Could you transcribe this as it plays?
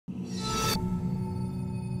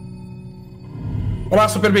Olá,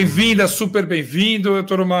 super bem-vinda, super bem-vindo. Eu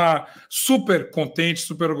estou super contente,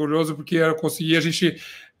 super orgulhoso, porque eu consegui, a gente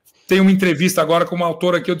tem uma entrevista agora com uma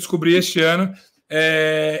autora que eu descobri este ano,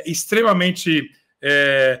 extremamente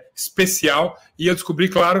especial, e eu descobri,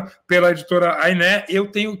 claro, pela editora Ainé. Eu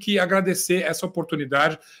tenho que agradecer essa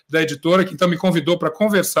oportunidade da editora, que então me convidou para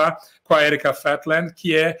conversar com a Erika Fatland,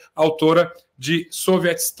 que é autora de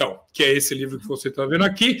Sovietistão, que é esse livro que você está vendo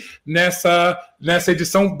aqui, nessa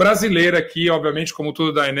edição brasileira aqui, obviamente, como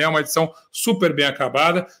tudo da Ainé, uma edição super bem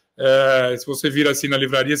acabada. Se você vir assim na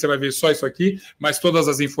livraria, você vai ver só isso aqui, mas todas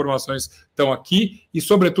as informações estão aqui, e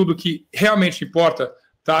sobretudo o que realmente importa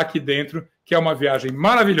está aqui dentro, que é uma viagem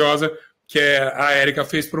maravilhosa, que a Erika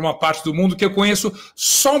fez por uma parte do mundo que eu conheço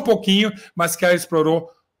só um pouquinho, mas que ela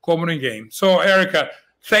explorou como ninguém. So, Erika,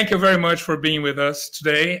 thank you very much for being with us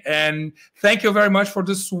today, and thank you very much for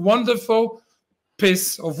this wonderful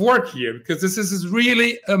piece of work here, because this is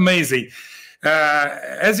really amazing.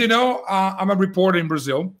 As you know, I'm a reporter in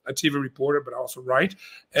Brazil, a TV reporter, but I also write,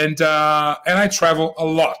 and I travel a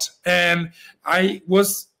lot. And I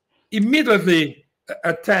was immediately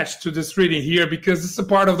attached to this reading here because it's a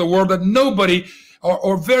part of the world that nobody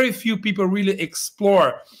or very few people really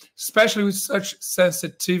explore, especially with such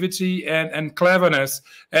sensitivity and cleverness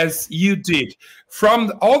as you did.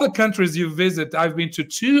 From all the countries you visit, I've been to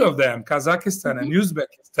two of them, Kazakhstan and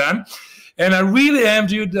Uzbekistan, and I really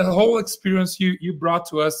envied the whole experience you brought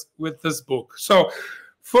to us with this book. So,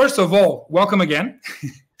 first of all, welcome again.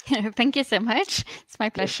 Thank you so much. It's my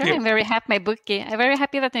pleasure. I'm very happy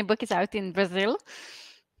that my book is out in Brazil.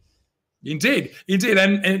 Indeed,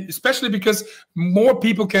 and especially because more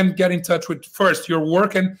people can get in touch with first your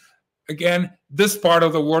work, and again this part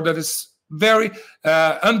of the world that is very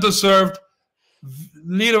undeserved,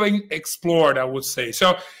 little explored, I would say.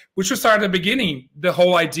 So we should start at the beginning. The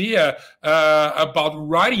whole idea about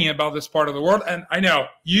writing about this part of the world, and I know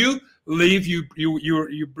you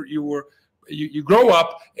grow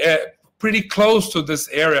up pretty close to this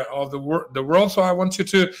area of the world. So I want you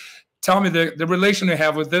to tell me the relation you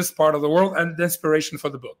have with this part of the world and the inspiration for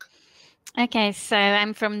the book. Okay, so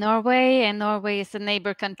I'm from Norway, and Norway is a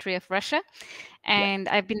neighbor country of Russia. And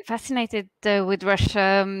I've been fascinated with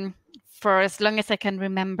Russia for as long as I can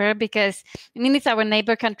remember, because I mean, it's our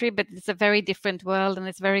neighbor country, but it's a very different world, and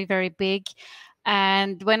it's very, very big.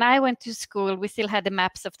 And when I went to school, we still had the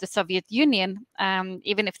maps of the Soviet Union.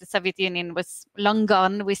 Even if the Soviet Union was long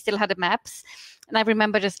gone, we still had the maps. And I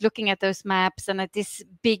remember just looking at those maps and at this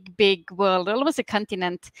big, big world, almost a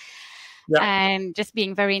continent, and just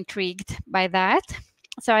being very intrigued by that.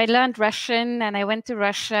 So I learned Russian and I went to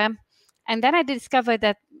Russia. And then I discovered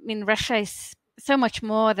that Russia is so much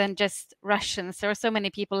more than just Russians. There are so many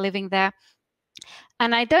people living there.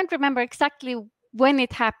 And I don't remember exactly when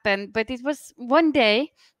it happened, but it was one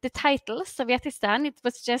day, the title, Sovietistão, it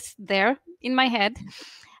was just there in my head.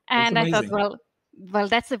 And I thought, well,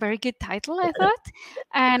 that's a very good title, I thought.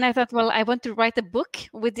 And I thought, well, I want to write a book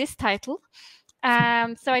with this title.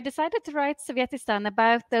 So I decided to write Sovietistão,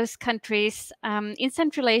 about those countries in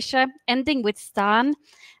Central Asia, ending with Stan,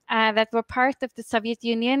 that were part of the Soviet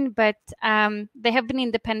Union, but they have been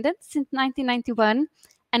independent since 1991,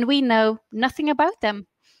 and we know nothing about them.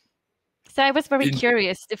 So I was very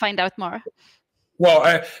curious to find out more.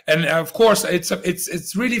 Well, and of course,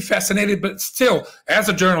 it's really fascinating. But still, as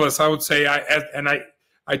a journalist, I would say,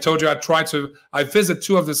 I told you I visit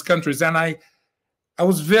two of these countries, and I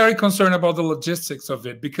was very concerned about the logistics of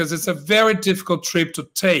it, because it's a very difficult trip to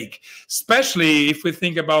take, especially if we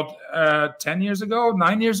think about 10 years ago,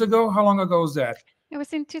 9 years ago. How long ago was that? It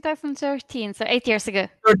was in 2013, so 8 years ago.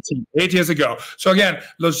 8 years ago. So again,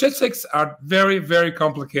 logistics are very, very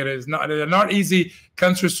complicated. They're not easy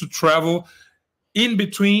countries to travel in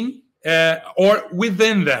between or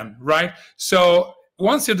within them, right? So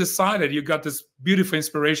once you decided, you got this beautiful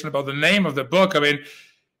inspiration about the name of the book. I mean,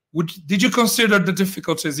 did you consider the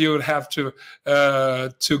difficulties you would have to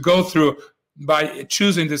go through by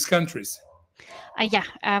choosing these countries?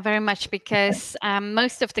 Very much, because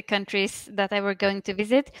most of the countries that I were going to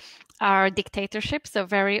visit are dictatorships, so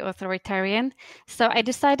very authoritarian. So I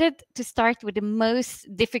decided to start with the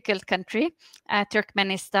most difficult country,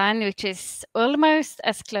 Turkmenistan, which is almost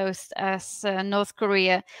as close as North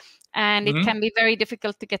Korea. And it can be very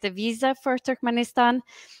difficult to get a visa for Turkmenistan.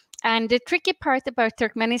 And the tricky part about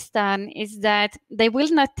Turkmenistan is that they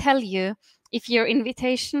will not tell you if your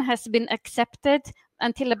invitation has been accepted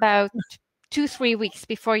until about 2-3 weeks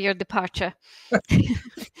before your departure.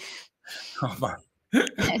 Oh my!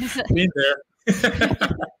 Been there.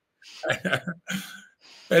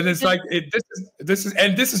 And it's like this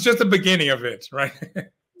is just the beginning of it, right?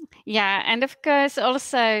 Yeah, and of course,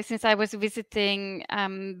 also since I was visiting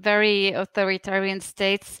very authoritarian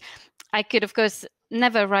states, I could, of course,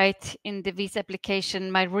 never write in the visa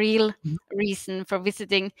application my real reason for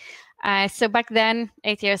visiting. So back then,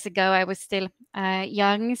 8 years ago, I was still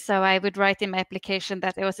young, so I would write in my application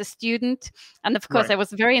that I was a student. And of course, Right. I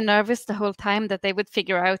was very nervous the whole time that they would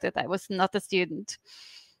figure out that I was not a student.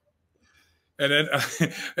 And then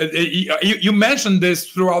you mentioned this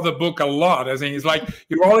throughout the book a lot. I think it's like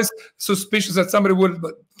you're always suspicious that somebody would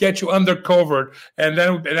get you undercover, and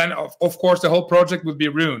then of course the whole project would be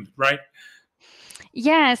ruined, right?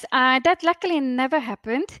 Yes, that luckily never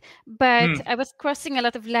happened. But I was crossing a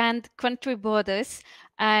lot of land, country borders,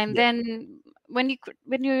 and then when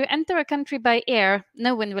you enter a country by air,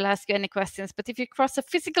 no one will ask you any questions. But if you cross a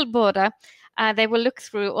physical border, they will look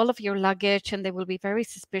through all of your luggage and they will be very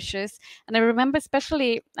suspicious. And I remember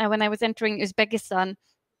especially when I was entering Uzbekistan,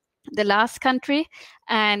 the last country,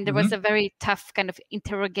 and there was a very tough kind of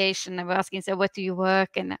interrogation. I was asking, so what do you work?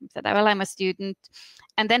 And I said, well, I'm a student.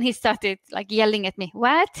 And then he started like yelling at me,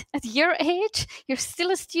 what? At your age? You're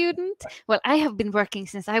still a student? Well, I have been working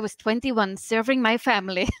since I was 21, serving my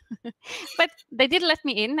family. But they did let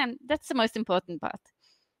me in, and that's the most important part.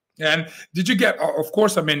 And did you get, of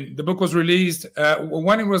course, I mean, the book was released,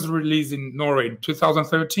 when it was released in Norway,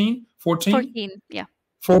 2013, 14? 14, yeah.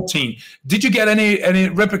 14. Did you get any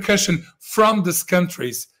repercussion from these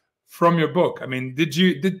countries from your book? I mean,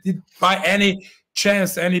 did by any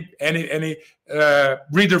chance any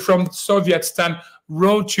reader from Sovietistão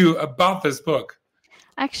wrote you about this book?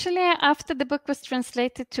 Actually, after the book was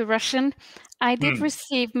translated to Russian, I did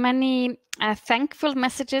receive many thankful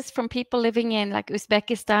messages from people living in like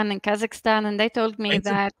Uzbekistan and Kazakhstan, and they told me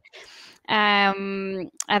that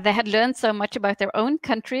they had learned so much about their own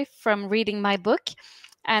country from reading my book.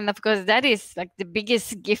 And of course, that is like the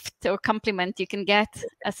biggest gift or compliment you can get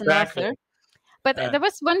as an author. But there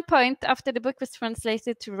was one point after the book was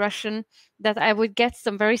translated to Russian that I would get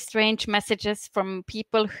some very strange messages from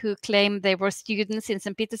people who claim they were students in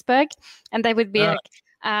St. Petersburg. And they would be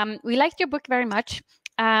like, we liked your book very much,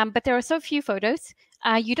 but there are so few photos.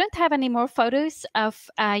 You don't have any more photos of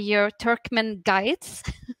your Turkmen guides.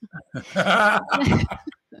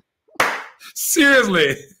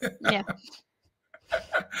 Seriously? Yeah.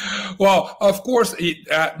 Well, of course,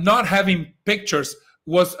 not having pictures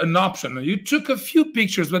was an option. You took a few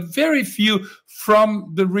pictures, but very few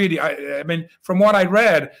from the reading. I mean, from what I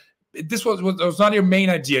read, this was not your main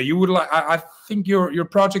idea. You would like. I think your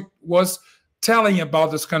project was telling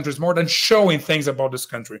about this country more than showing things about this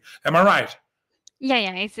country. Am I right?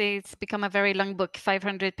 Yeah. It's become a very long book,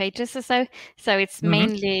 500 pages or so. So it's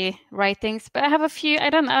mainly writings, but I have a few. I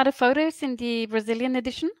don't know, other photos in the Brazilian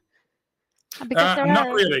edition. Because not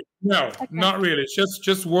really. No, okay. Not really.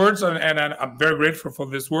 Just words, and I'm very grateful for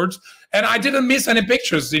these words. And I didn't miss any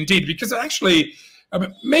pictures, indeed, because actually, I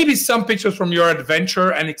mean, maybe some pictures from your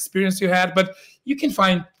adventure and experience you had, but you can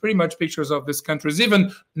find pretty much pictures of these countries,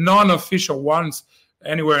 even non-official ones,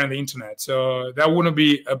 anywhere on the internet. So that wouldn't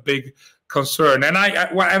be a big concern. And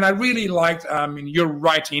I really liked your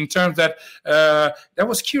writing in terms that that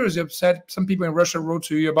was curious. You said some people in Russia wrote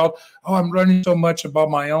to you about, oh, I'm learning so much about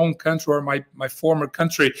my own country or my former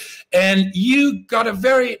country, and you got a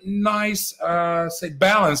very nice say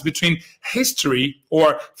balance between history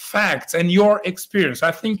or facts and your experience.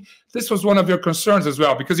 I think this was one of your concerns as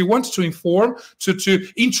well, because you wanted to inform, to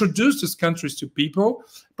introduce these countries to people,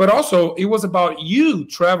 but also it was about you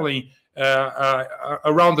traveling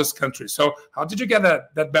around this country. So how did you get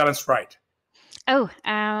that balance right? Oh,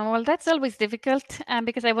 well, that's always difficult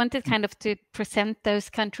because I wanted kind of to present those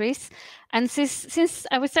countries. And since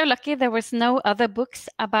I was so lucky, there was no other books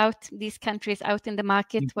about these countries out in the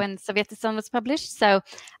market when Sovietistão was published. So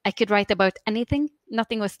I could write about anything.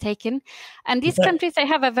 Nothing was taken. And these countries, they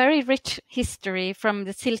have a very rich history from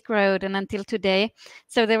the Silk Road and until today.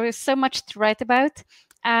 So there was so much to write about.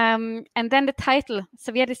 And then the title,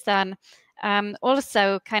 Sovietistão,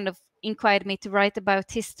 also kind of inspired me to write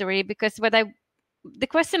about history, because the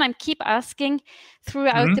question I keep asking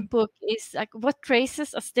throughout the book is like, what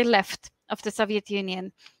traces are still left of the Soviet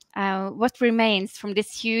Union? What remains from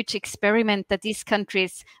this huge experiment that these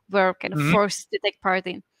countries were kind of forced to take part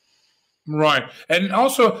in? Right. And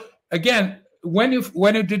also, again, when you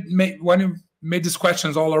made these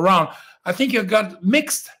questions all around, I think you got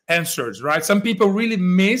mixed answers, right? Some people really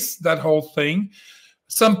missed that whole thing.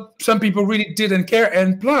 Some people really didn't care.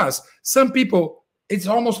 And plus, some people, it's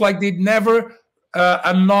almost like they'd never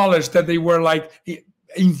acknowledged that they were like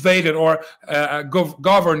invaded or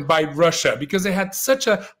governed by Russia, because they had such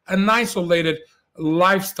an isolated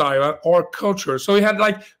lifestyle or culture. So you had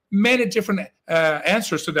like many different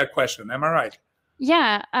answers to that question. Am I right?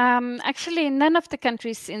 Yeah, actually, none of the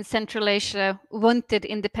countries in Central Asia wanted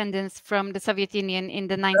independence from the Soviet Union in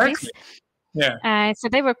the 90s. Exactly. Yeah. So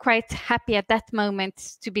they were quite happy at that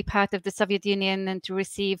moment to be part of the Soviet Union and to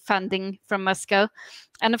receive funding from Moscow.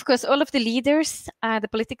 And of course, all of the leaders, the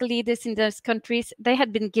political leaders in those countries, they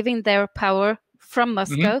had been given their power from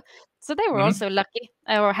Moscow. So they were also lucky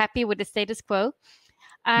or happy with the status quo.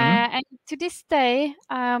 And to this day,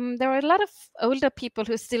 there are a lot of older people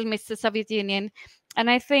who still miss the Soviet Union. And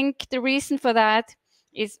I think the reason for that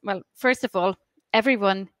is, well, first of all,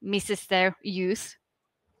 everyone misses their youth.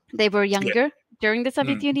 They were younger during the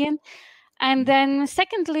Soviet Union. And then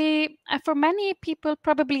secondly, for many people,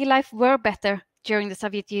 probably life were better during the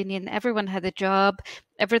Soviet Union. Everyone had a job.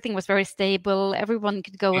 Everything was very stable. Everyone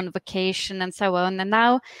could go on vacation and so on. And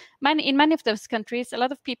now in many of those countries, a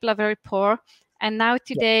lot of people are very poor. And now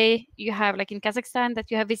today you have, like in Kazakhstan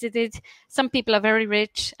that you have visited, some people are very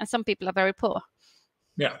rich and some people are very poor.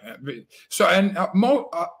 Yeah. So, and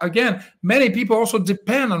again, many people also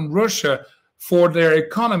depend on Russia for their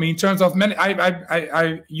economy in terms of many.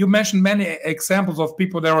 You mentioned many examples of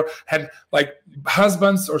people that had like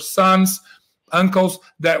husbands or sons, uncles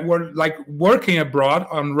that were like working abroad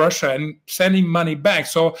on Russia and sending money back.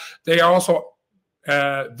 So they are also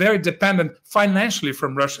very dependent financially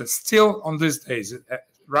from Russia still on these days,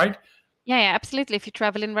 right? Yeah, absolutely. If you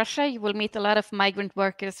travel in Russia, you will meet a lot of migrant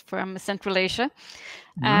workers from Central Asia.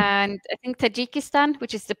 And I think Tajikistan,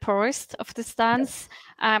 which is the poorest of the stans,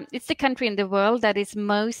 it's the country in the world that is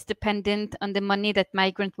most dependent on the money that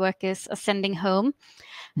migrant workers are sending home.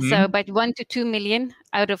 So about 1 to 2 million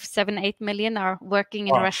out of 7-8 million are working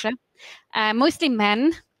in Russia, mostly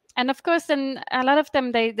men. And of course, then a lot of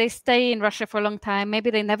them, they stay in Russia for a long time.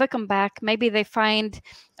 Maybe they never come back. Maybe they find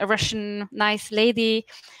a Russian nice lady,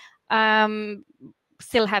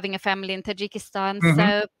 still having a family in Tajikistan.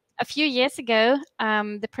 So a few years ago,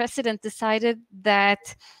 the president decided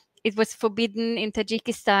that it was forbidden in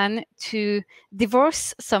Tajikistan to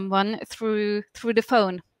divorce someone through the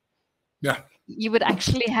phone. Yeah. You would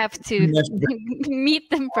actually have to meet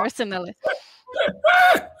them personally.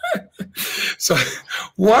 So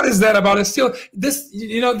what is that about? It's still this,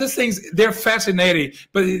 these things, they're fascinating,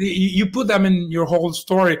 but you put them in your whole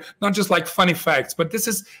story, not just like funny facts, but this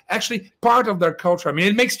is actually part of their culture. I mean,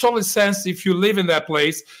 it makes total sense if you live in that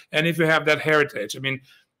place and if you have that heritage. I mean,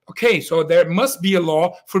 okay, so there must be a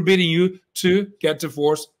law forbidding you to get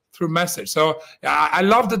divorced through message. So I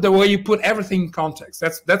love the way you put everything in context.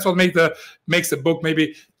 That's what makes the book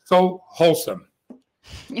maybe so wholesome.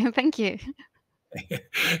 Yeah, thank you.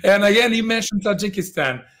 And again, you mentioned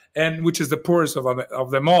Tajikistan, and which is the poorest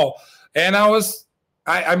of them all. And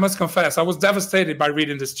I must confess, I was devastated by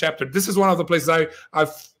reading this chapter. This is one of the places I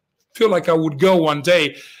feel like I would go one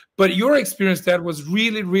day. But your experience that was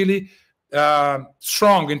really, really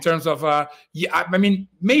strong in terms of, I mean,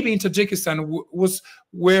 maybe in Tajikistan was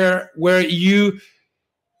where you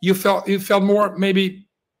felt more maybe.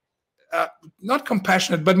 Not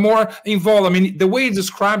compassionate, but more involved. I mean, the way you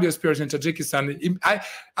described your experience in Tajikistan,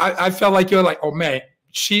 I felt like you're like, oh man,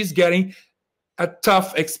 she's getting a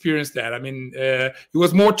tough experience there. I mean, it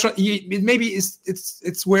was more. Maybe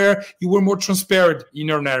it's where you were more transparent in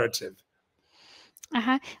your narrative.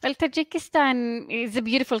 Well, Tajikistan is a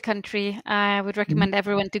beautiful country. I would recommend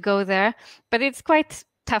everyone to go there, but it's quite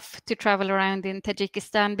tough to travel around in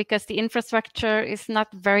Tajikistan because the infrastructure is not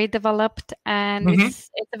very developed and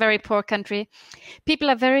it's a very poor country. People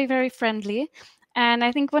are very, very friendly. And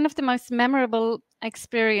I think one of the most memorable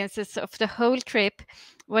experiences of the whole trip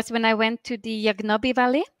was when I went to the Yagnobi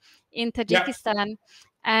Valley in Tajikistan.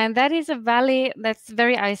 And that is a valley that's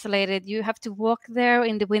very isolated. You have to walk there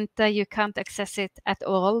in the winter. You can't access it at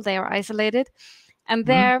all. They are isolated. And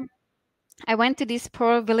there, I went to these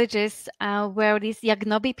poor villages where these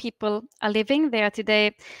Yagnobi people are living. They are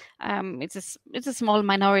today, it's a small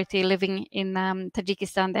minority living in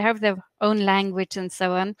Tajikistan. They have their own language and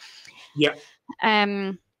so on. Yeah.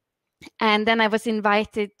 And then I was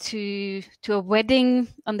invited to a wedding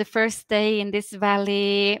on the first day in this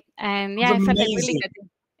valley. And yeah, I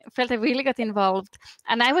felt I really got involved.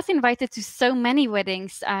 And I was invited to so many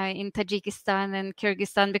weddings in Tajikistan and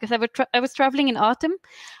Kyrgyzstan because I was traveling in autumn.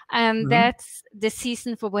 And that's the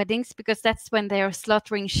season for weddings because that's when they are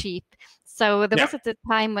slaughtering sheep. So there was at the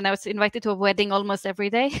time when I was invited to a wedding almost every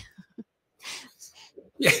day.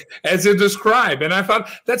 Yeah, as you describe. And I thought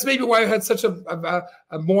that's maybe why I had such a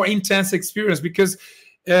more intense experience because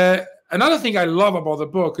another thing I love about the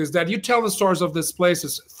book is that you tell the stories of these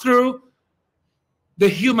places through the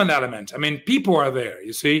human element. I mean, people are there,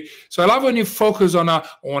 you see. So I love when you focus on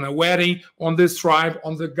a wedding, on this tribe,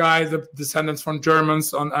 on the guy, the descendants from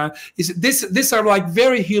Germans. These are like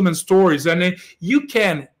very human stories, and you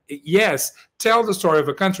can, yes, tell the story of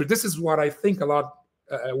a country. This is what I think a lot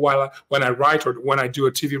when I write or when I do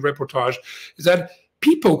a TV reportage, is that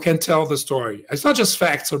people can tell the story. It's not just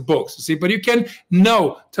facts or books, you see, but you can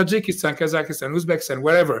know Tajikistan, Kazakhstan, Uzbekistan,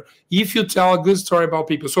 wherever, if you tell a good story about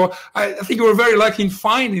people. So I think you were very lucky in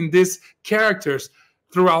finding these characters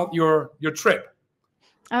throughout your trip.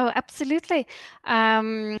 Oh, absolutely.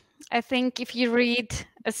 I think if you read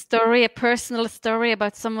a story, a personal story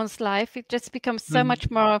about someone's life, it just becomes so much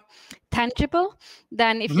more tangible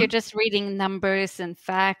than if you're just reading numbers and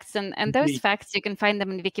facts. And those facts, you can find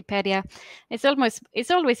them in Wikipedia. It's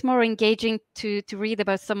always more engaging to read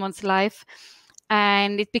about someone's life,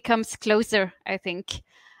 and it becomes closer, I think.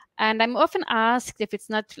 And I'm often asked if it's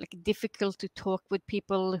not like difficult to talk with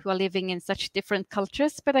people who are living in such different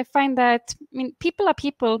cultures, but I find that, I mean, people are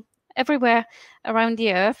people everywhere around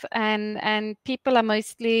the earth, and people are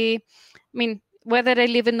mostly, I mean, whether they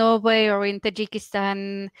live in Norway or in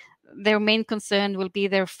Tajikistan, their main concern will be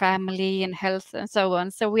their family and health and so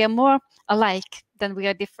on. So we are more alike than we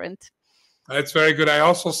are different. That's very good. I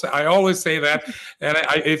always say that, and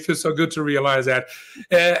it feels so good to realize that.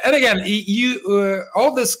 And again, you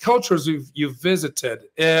all these cultures you've visited.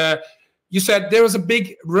 You said there was a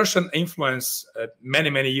big Russian influence,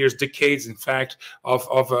 many years, decades, in fact,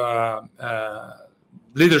 of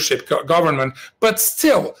leadership, government. But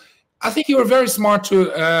still, I think you were very smart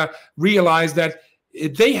to realize that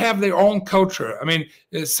they have their own culture. I mean,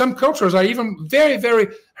 some cultures are even very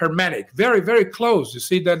hermetic, very close. You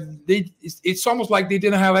see that it's almost like they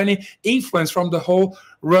didn't have any influence from the whole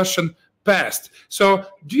Russian past. So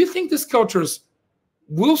do you think these cultures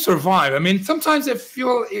will survive? I mean, sometimes I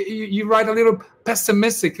feel you write a little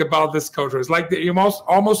pessimistic about this culture. It's like you're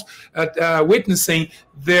almost witnessing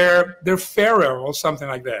their farewell or something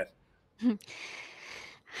like that.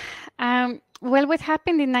 Well, what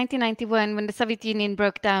happened in 1991 when the Soviet Union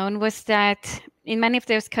broke down was that in many of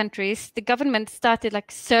those countries, the government started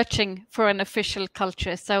like searching for an official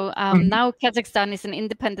culture. So now Kazakhstan is an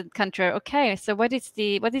independent country. Okay, so what is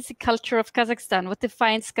the culture of Kazakhstan? What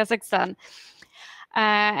defines Kazakhstan?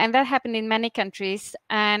 And that happened in many countries.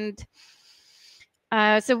 And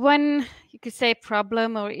so one, you could say,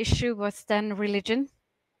 problem or issue was then religion,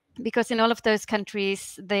 because in all of those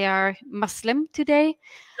countries, they are Muslim today.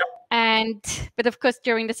 Yep. But of course,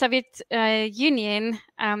 during the Soviet Union,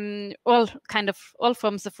 all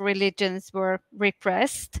forms of religions were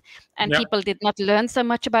repressed, and people did not learn so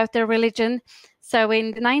much about their religion. So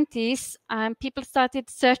in the 90s, people started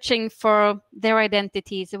searching for their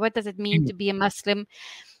identity. So what does it mean to be a Muslim?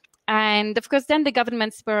 And of course, then the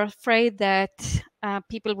governments were afraid that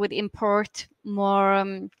people would import more,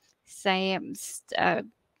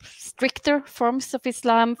 stricter forms of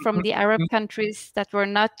Islam from the Arab countries that were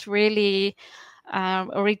not really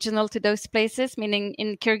original to those places. Meaning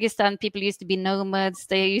in Kyrgyzstan, people used to be nomads.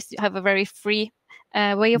 They used to have a very free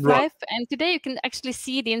way of life. And today you can actually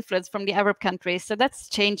see the influence from the Arab countries. So that's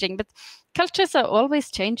changing. But cultures are always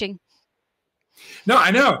changing. No,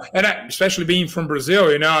 I know, and especially being from Brazil,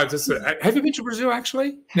 you know. Have you been to Brazil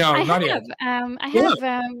actually? No, not yet. I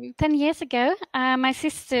have 10 years ago. My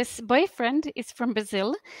sister's boyfriend is from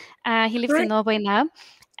Brazil. He lives in Norway now,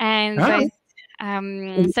 and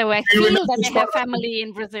so I feel that I have family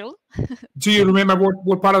in Brazil. Do you remember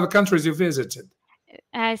what part of the countries you visited?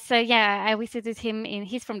 So yeah, I visited him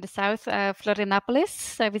he's from the south, Florianopolis.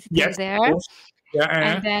 So I visited him there.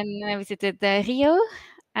 And then I visited Rio.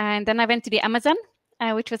 And then I went to the Amazon,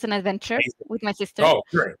 which was an adventure with my sister. Oh,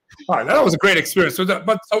 great! All right, that was a great experience. So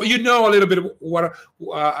you know a little bit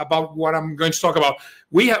about what I'm going to talk about.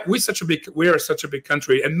 We are such a big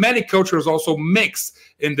country, and many cultures also mix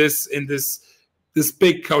in this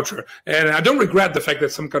big culture. And I don't regret the fact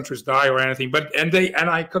that some countries die or anything, and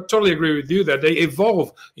I totally agree with you that they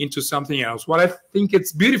evolve into something else. What I think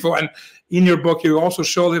it's beautiful, and in your book you also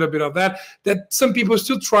show a little bit of that some people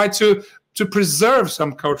still try to preserve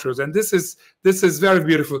some cultures, and this is very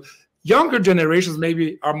beautiful. Younger generations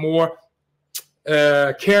maybe are more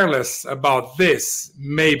careless about this,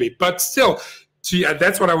 maybe, but still,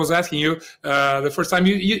 that's what I was asking you the first time.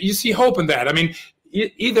 You see hope in that. I mean,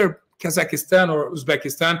 either Kazakhstan or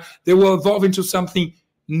Uzbekistan, they will evolve into something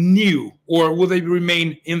new, or will they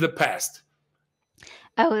remain in the past?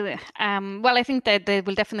 Well, I think that they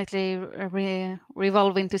will definitely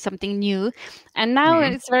revolve into something new. And now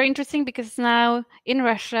it's very interesting because now in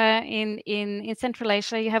Russia, in Central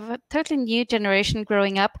Asia, you have a totally new generation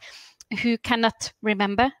growing up who cannot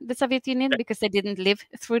remember the Soviet Union because they didn't live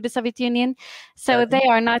through the Soviet Union. So they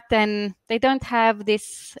are not they don't have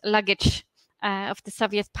this luggage of the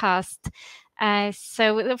Soviet past.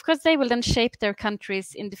 So of course they will then shape their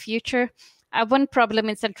countries in the future. One problem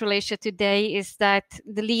in Central Asia today is that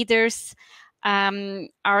the leaders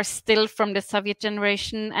are still from the Soviet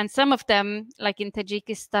generation, and some of them, like in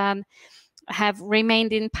Tajikistan, have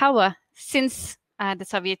remained in power since the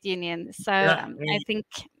Soviet Union. So I think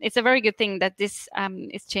it's a very good thing that this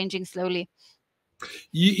is changing slowly.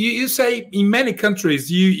 You say in many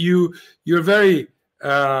countries you're very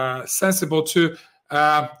sensible to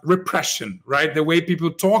repression, right? The way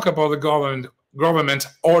people talk about the government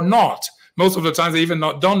or not. Most of the time, they even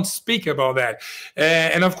don't speak about that.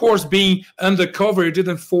 And of course, being undercover, you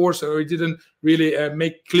didn't force or you didn't really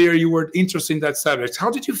make clear you were interested in that subject. How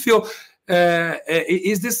did you feel?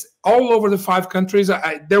 Is this all over the 5 countries?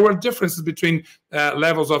 There were differences between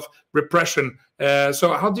levels of repression.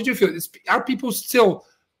 So how did you feel? Are people still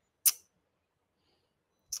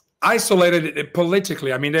isolated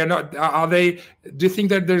politically? I mean, they're not. Are they? Do you think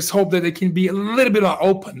that there's hope that they can be a little bit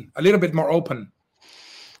more open?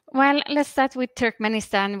 Well, let's start with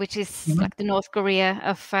Turkmenistan, which is like the North Korea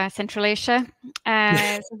of Central Asia.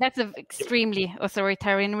 So that's an extremely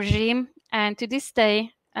authoritarian regime. And to this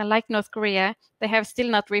day, like North Korea, they have still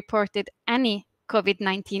not reported any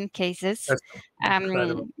COVID-19 cases,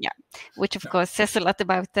 which of course says a lot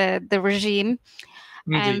about the regime.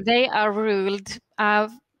 Indeed. And they are ruled.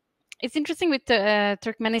 It's interesting with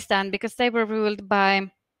Turkmenistan because they were ruled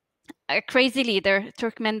by a crazy leader,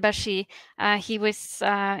 Turkmenbashi.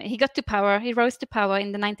 He got to power. He rose to power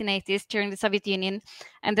in the 1980s during the Soviet Union,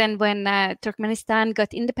 and then when Turkmenistan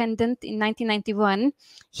got independent in 1991,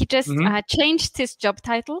 he just changed his job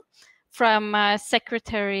title from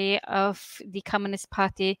secretary of the Communist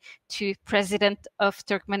Party to president of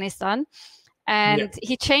Turkmenistan. And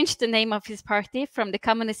he changed the name of his party from the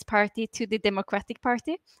Communist Party to the Democratic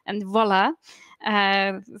Party. And voila,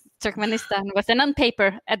 Turkmenistan was on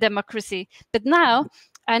paper a democracy. But now,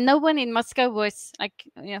 no one in Moscow was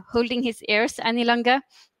holding his ears any longer.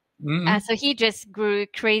 So he just grew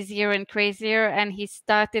crazier and crazier, and he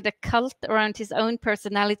started a cult around his own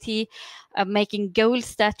personality, making gold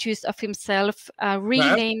statues of himself,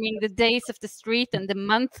 renaming the days of the street and the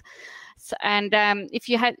month. And if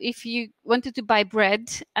you wanted to buy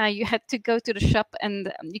bread, you had to go to the shop,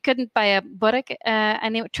 and you couldn't buy a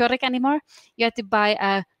çörek anymore. You had to buy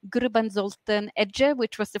a Gurban Zoltan Ece,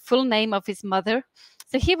 which was the full name of his mother.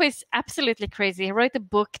 So he was absolutely crazy. He wrote a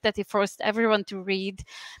book that he forced everyone to read.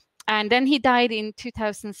 And then he died in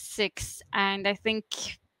 2006. And I think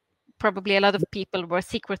probably a lot of people were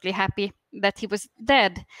secretly happy that he was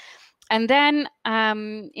dead. And then,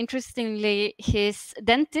 interestingly, his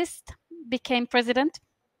dentist became president.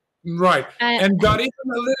 Right. And got even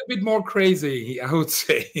a little bit more crazy, I would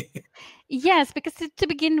say. Yes, because to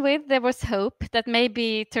begin with, there was hope that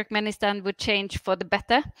maybe Turkmenistan would change for the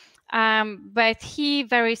better. But he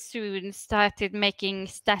very soon started making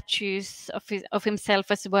statues of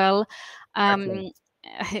himself as well.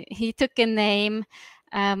 He took a name,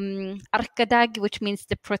 Arkadag, which means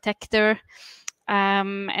the protector.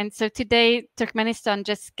 And so today, Turkmenistan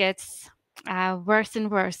just gets worse and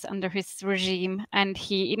worse under his regime. And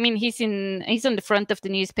he's on the front of the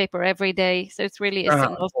newspaper every day. So it's really a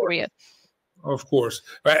North Korea. Of course.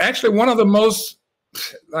 But actually, one of the most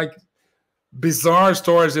bizarre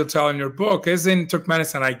stories you'll tell in your book is in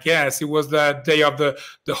Turkmenistan, I guess. It was the day of the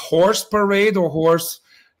horse parade or horse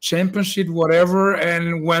championship, whatever.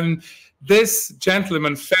 And when this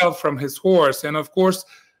gentleman fell from his horse, and of course,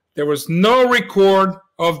 there was no record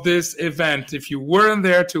of this event. If you weren't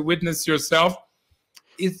there to witness yourself,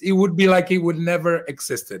 it would be like it would never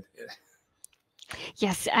existed.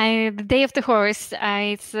 Yes, the Day of the Horse,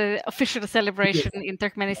 it's an official celebration in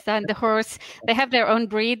Turkmenistan. The horse, they have their own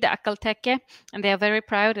breed, the Akalteke, and they are very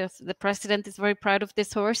proud of, the president is very proud of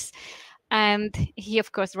this horse. And he,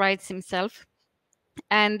 of course, rides himself.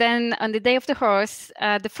 And then on the Day of the Horse,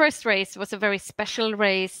 the first race was a very special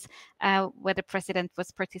race where the president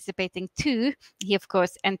was participating too. He, of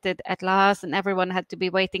course, entered at last, and everyone had to be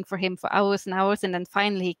waiting for him for hours and hours. And then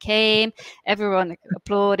finally he came, everyone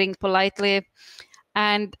applauding politely.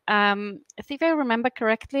 And if I remember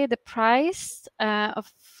correctly, the prize of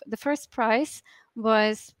the first prize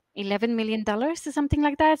was $11 million or something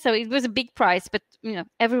like that. So it was a big prize, but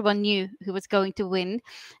everyone knew who was going to win.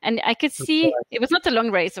 And I could see it was not a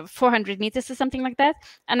long race of 400 meters or something like that.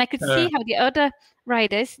 And I could see how the other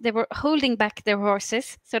riders, they were holding back their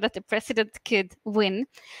horses so that the president could win.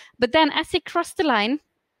 But then as he crossed the line,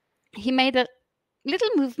 he made a little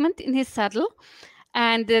movement in his saddle.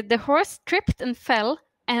 and the horse tripped and fell,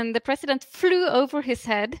 and the president flew over his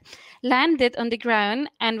head, landed on the ground,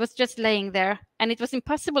 and was just laying there. And it was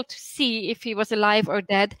impossible to see if he was alive or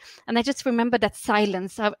dead. And I just remember that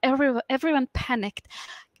silence of everyone panicked.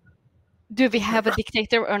 Do we have a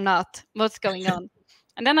dictator or not? What's going on?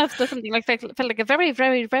 And then after something like felt like a very,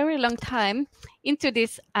 very, very long time into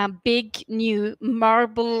this big new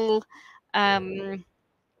marble,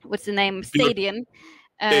 what's the name, stadium.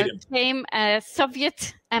 Came a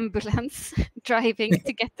Soviet ambulance driving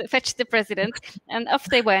to fetch the president, and off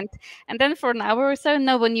they went. And then for an hour or so,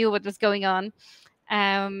 no one knew what was going on.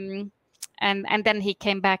 And then he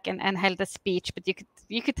came back and held a speech, but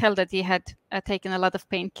you could tell that he had taken a lot of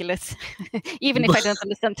painkillers. Even if I don't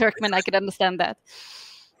understand Turkmen, I could understand that.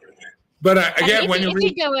 But again,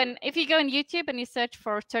 if you go on YouTube and you search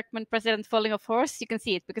for Turkmen president falling off horse, you can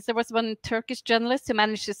see it, because there was one Turkish journalist who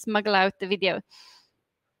managed to smuggle out the video.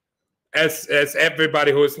 As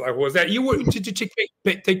everybody who was there, did you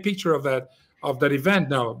take picture of that event?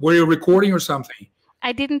 Now, were you recording or something?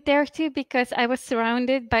 I didn't dare to, because I was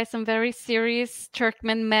surrounded by some very serious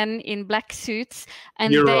Turkmen men in black suits,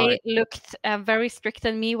 and they looked very strict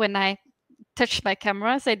on me when I touched my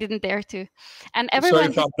camera, so I didn't dare to. And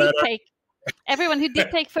everyone who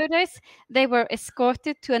did take photos, they were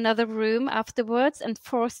escorted to another room afterwards and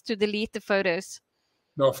forced to delete the photos.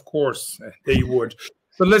 No, of course they would.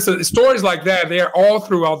 But listen, stories like that, they are all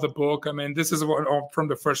throughout the book. I mean, this is from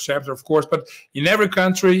the first chapter, of course, but in every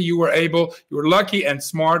country you were lucky and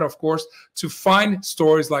smart, of course, to find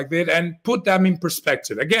stories like that and put them in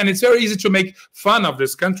perspective. Again, it's very easy to make fun of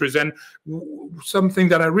these countries. And something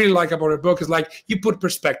that I really like about a book is like you put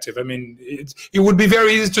perspective. I mean, it would be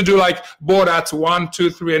very easy to do like Borat 1, 2,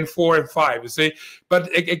 3, and 4, and 5, you see.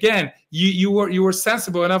 But again, you were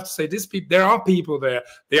sensible enough to say there are people there.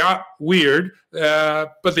 They are weird,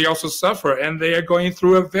 but they also suffer, and they are going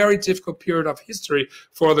through a very difficult period of history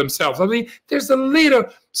for themselves. I mean, there's a little.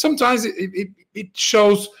 Sometimes it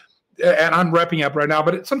shows, and I'm wrapping up right now.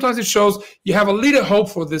 But sometimes it shows you have a little hope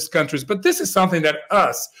for these countries. But this is something that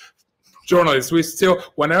us journalists, we still,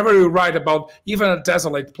 whenever we write about even a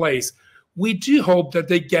desolate place, we do hope that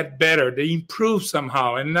they get better, they improve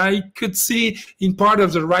somehow. And I could see in part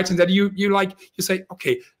of the writing that you say,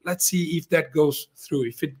 okay, let's see if that goes through,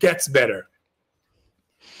 if it gets better.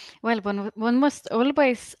 Well, one must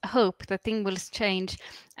always hope that things will change.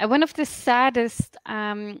 One of the saddest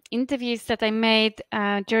interviews that I made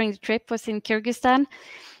during the trip was in Kyrgyzstan,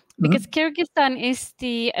 because Kyrgyzstan is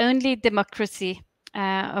the only democracy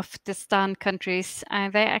of the Stan countries.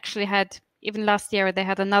 They actually had, even last year, they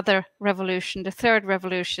had another revolution, the third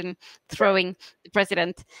revolution, throwing the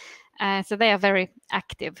president. So they are very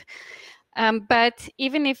active. But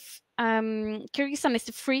even if Kyrgyzstan is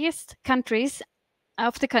the freest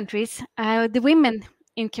of the countries, the women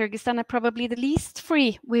in Kyrgyzstan are probably the least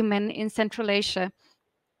free women in Central Asia.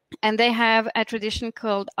 And they have a tradition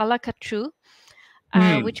called alakachu,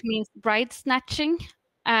 which means bride snatching.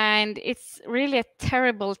 And it's really a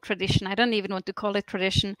terrible tradition. I don't even want to call it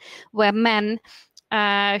tradition, where men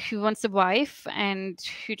who wants a wife and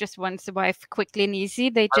who just wants a wife quickly and easy,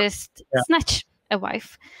 they just snatch a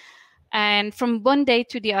wife. And from one day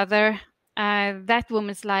to the other, that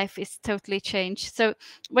woman's life is totally changed. So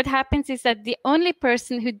what happens is that the only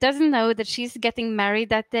person who doesn't know that she's getting married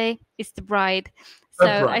that day is the bride.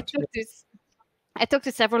 So I talked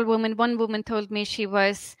to several women. One woman told me she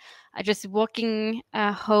was just walking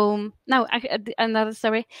home. No, another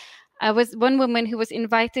story. I was one woman who was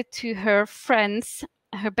invited to her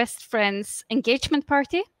best friend's engagement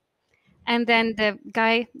party. And then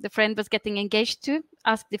the friend was getting engaged to,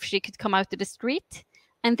 asked if she could come out to the street.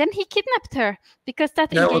 And then he kidnapped her, because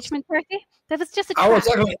that engagement party, that was just a trap.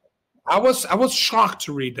 I was shocked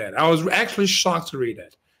to read that. I was actually shocked to read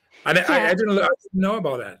that. I didn't know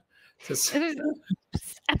about that. It was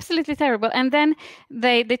absolutely terrible. And then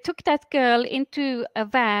they took that girl into a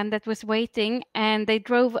van that was waiting, and they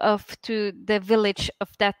drove off to the village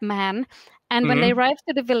of that man. And when they arrived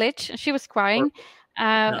to the village, she was crying.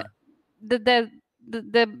 The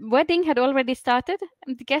wedding had already started,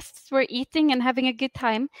 and the guests were eating and having a good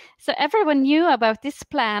time. So everyone knew about this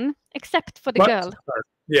plan except for the girl.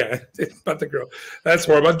 Yeah, but the girl. That's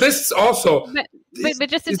horrible. But this is also. But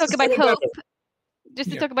just to talk about hope.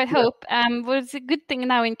 Talk about hope, what's a good thing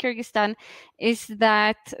now in Kyrgyzstan is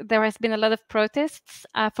that there has been a lot of protests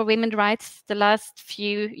for women's rights the last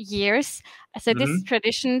few years. So this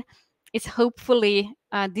tradition is hopefully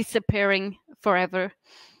disappearing forever.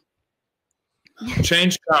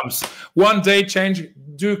 Change comes. One day change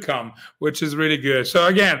do come, which is really good. So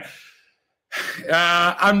again,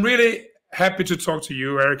 I'm really happy to talk to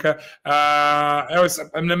you, Erika. It was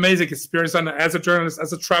an amazing experience, and as a journalist,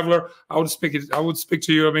 as a traveler, I would speak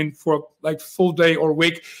to you. I mean, for like full day or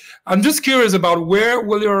week. I'm just curious about where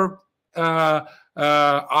will your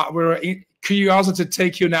curiosity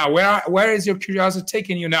take you now? Where is your curiosity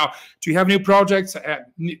taking you now? Do you have new projects?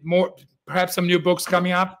 Perhaps some new books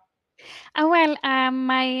coming up? Well,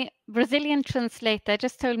 my Brazilian translator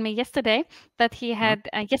just told me yesterday that he had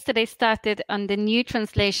yesterday started on the new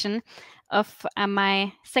translation of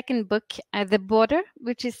my second book, The Border,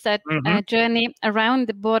 which is a journey around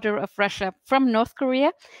the border of Russia from North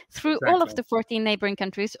Korea through all of the 14 neighboring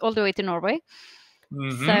countries, all the way to Norway.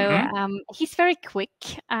 So he's very quick.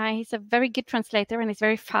 He's a very good translator and he's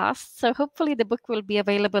very fast. So hopefully the book will be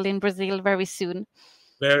available in Brazil very soon.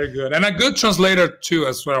 Very good. And a good translator too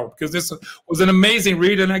as well, because this was an amazing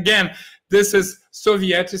read. And again, this is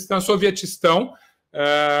Sovietistão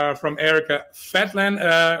from Erika Fatland.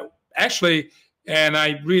 Actually, and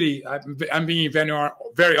I'm being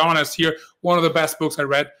very honest here, one of the best books I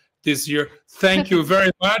read this year. Thank you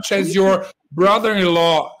very much. As your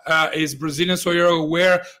brother-in-law is Brazilian, so you're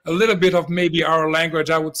aware a little bit of maybe our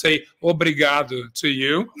language, I would say obrigado to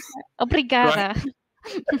you. Obrigada.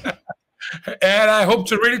 Right? And I hope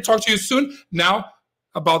to really talk to you soon now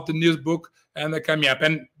about the new book and the coming up.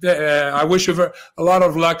 And I wish you a lot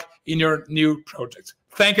of luck in your new project.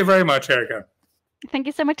 Thank you very much, Erika. Thank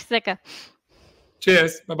you so much, Zeca.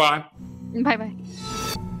 Cheers. Bye-bye. Bye-bye.